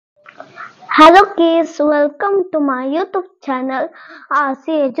Hello kids, welcome to my YouTube channel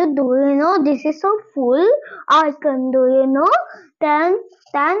AashiEdu. Do you know this is so full icon? Do you know? Then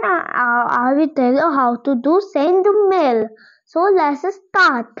I will tell you how to do send mail. So let's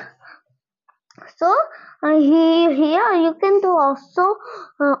start. So here you can do also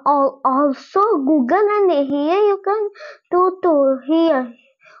Google, and here you can do to here.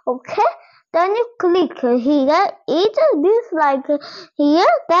 Okay, then you click here. It this like here.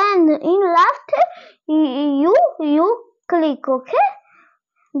 Then in left you click. Okay,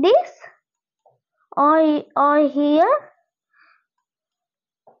 this or here.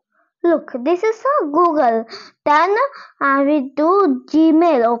 Look, this is a Google. Then I will do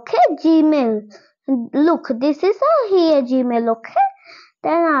Gmail. Okay, Gmail. Look, this is a here Gmail. Okay,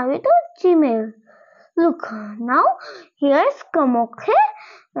 then I will do Gmail. Look, now here's come. Okay,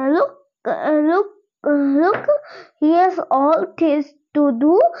 look, look. Here's all this to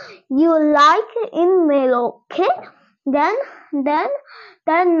do. You like in mail. Okay, then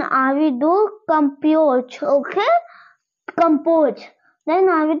then I will do compose. Okay, compose. Then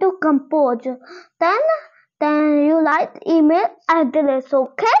I will do compose. Then you like email address.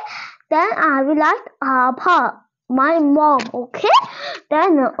 Okay, then I will like my mom. Okay,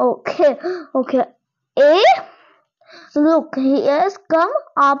 then okay. A look, here's come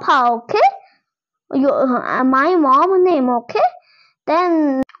okay. My mom name. Okay,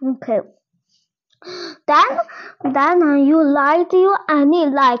 then okay. Then you like you any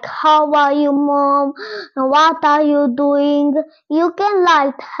like how are you mom, what are you doing, you can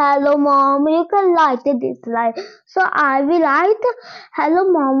like hello mom, you can like this like. So I will write hello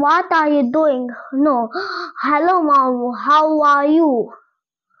mom, what are you doing. No, hello mom, how are you.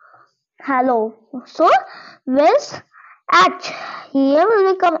 Hello. So with H, here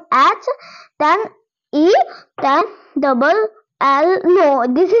will become H, then E, then double L. No,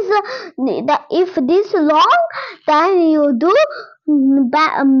 this is if this long, then you do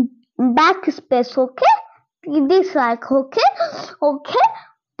backspace. Okay, this like okay.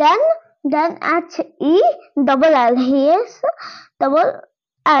 Then H E double L. Here's double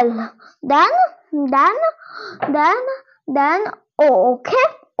L. Then O. Okay,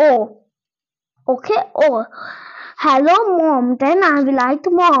 O. Okay, oh, hello mom. Then I will write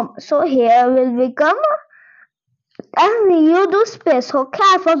mom. So here will become, and you do space. Okay,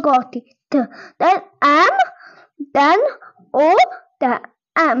 I forgot it. Then M, then O, then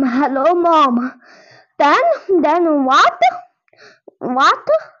M. Hello mom. Then what? What?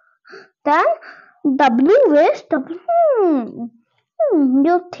 Then W. Where's W?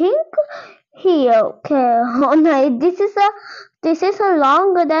 You think here? Okay. Oh no, this is a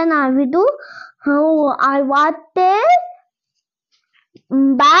long. Then I will do. Oh, I want it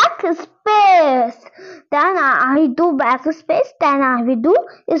backspace. Then I do backspace. Then I will do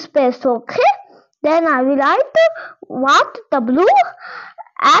space. Okay. Then I will write what W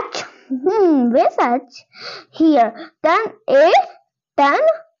H. Where's H? Here. Then A. Then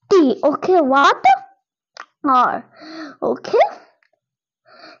T. Okay. What R? Okay.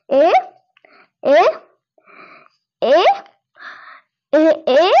 A A A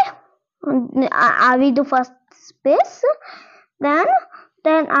A. I will do first space. Then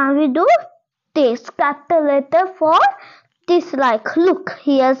I will do this capital letter for dislike. Look,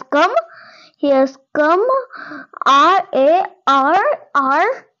 here's come R A R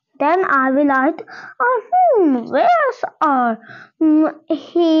R. Then I will write where's R?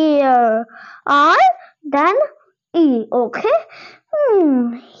 Here R. Then E. Okay.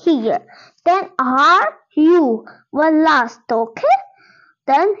 Here. Then R U. One last. Okay.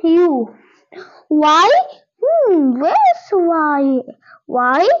 Then U. Y. Where's Y?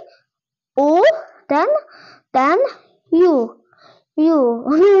 Y. O. Then U.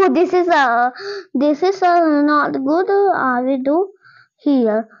 U. This is a not good. I will do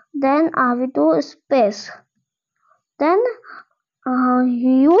here. Then I will do space. Then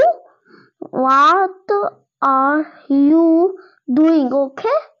U. What are you doing?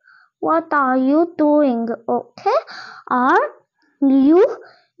 Okay. What are you doing? Okay. R U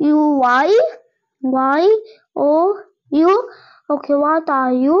Y O U. Okay, what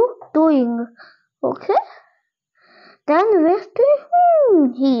are you doing? Okay. Then where's the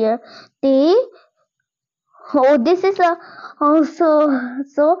here? The this is a also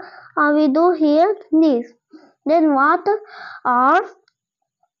so I will do here this. Then what are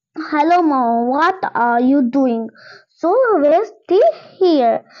hello mom? What are you doing? So where's the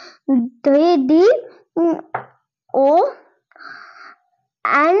here? The O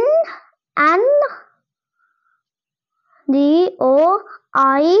N D O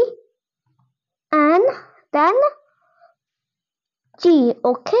I N. Then G.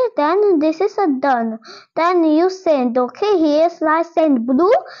 Okay, then this is a done. Then you send. Okay, here is like send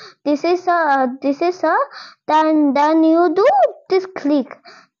blue. This is a then you do this click.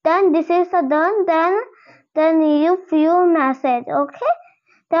 Then this is a done. Then you view message. Okay.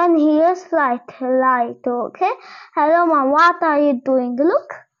 Then here's light. Okay. Hello mom, what are you doing?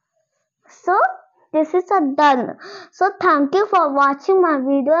 Look. So this is a done. So thank you for watching my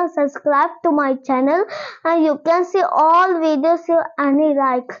video and subscribe to my channel, and you can see all videos you any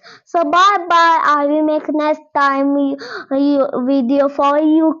like. So bye bye. I will make next time video for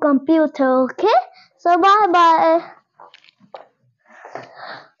you computer. Okay. So bye bye.